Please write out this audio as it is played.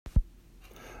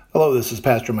Hello, this is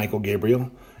Pastor Michael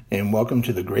Gabriel, and welcome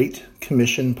to the Great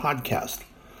Commission Podcast.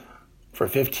 For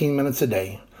 15 minutes a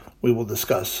day, we will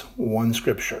discuss one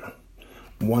scripture,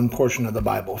 one portion of the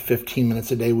Bible. 15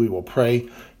 minutes a day, we will pray.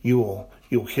 You'll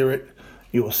hear it,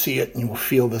 you will see it, and you will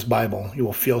feel this Bible. You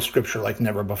will feel scripture like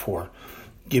never before.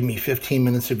 Give me 15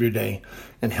 minutes of your day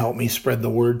and help me spread the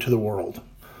word to the world.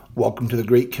 Welcome to the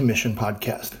Great Commission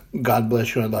Podcast. God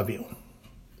bless you. I love you.